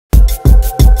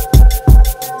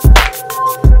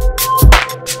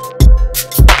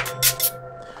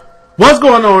What's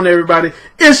going on, everybody?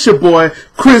 It's your boy,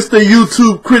 Chris the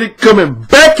YouTube Critic, coming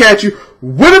back at you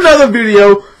with another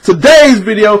video. Today's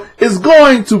video is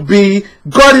going to be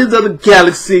Guardians of the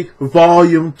Galaxy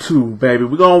Volume 2, baby.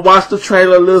 We're going to watch the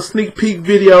trailer, a little sneak peek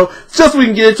video, just so we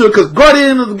can get into it, because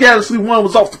Guardians of the Galaxy 1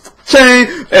 was off the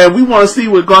chain, and we want to see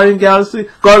what Guardians of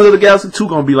the Galaxy 2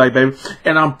 going to be like, baby.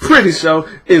 And I'm pretty sure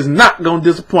it's not going to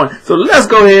disappoint. So let's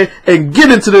go ahead and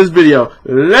get into this video.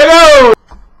 Let's go!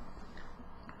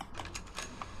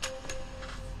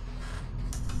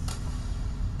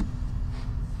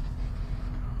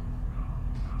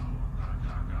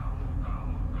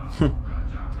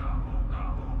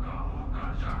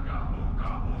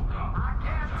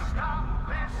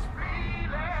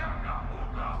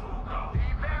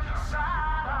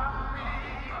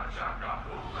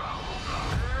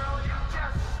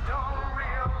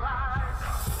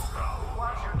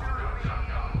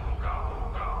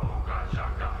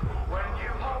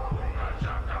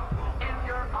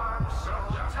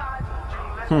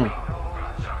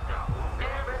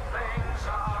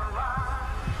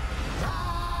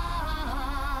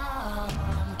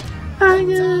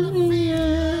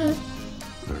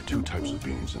 There are two types of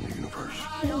beings in the universe.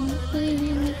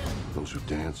 Those who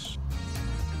dance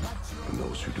and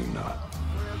those who do not.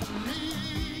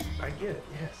 I get it,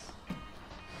 yes.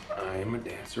 I am a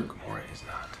dancer, Gamora is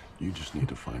not. You just need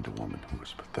to find a woman who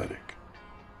is pathetic.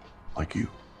 Like you.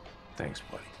 Thanks,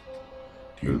 buddy.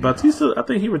 Batista, I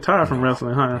think he retired from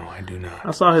wrestling, huh? No, I do not.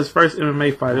 I saw his first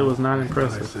MMA fight. It was not I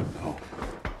impressive. said no.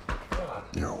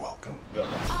 You're welcome.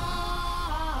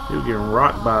 He was getting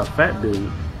rocked by a fat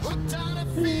dude.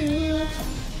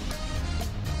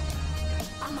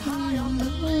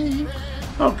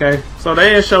 Okay, so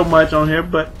they didn't show much on here,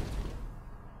 but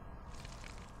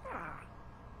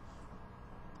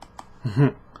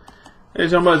they didn't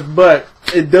show much, but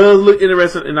it does look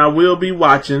interesting, and I will be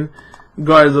watching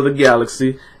Guardians of the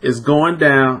Galaxy. It's going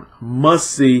down,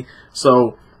 must see.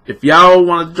 So if y'all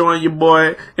want to join your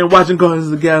boy in watching Guardians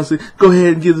of the Galaxy, go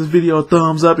ahead and give this video a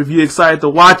thumbs up. If you're excited to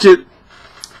watch it,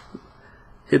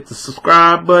 hit the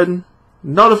subscribe button,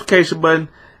 notification button,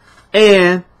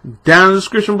 and down in the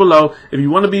description below, if you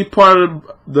want to be part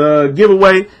of the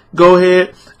giveaway, go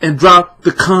ahead and drop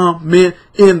the comment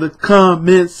in the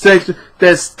comment section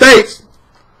that states,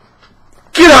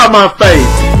 "Get out my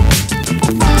face."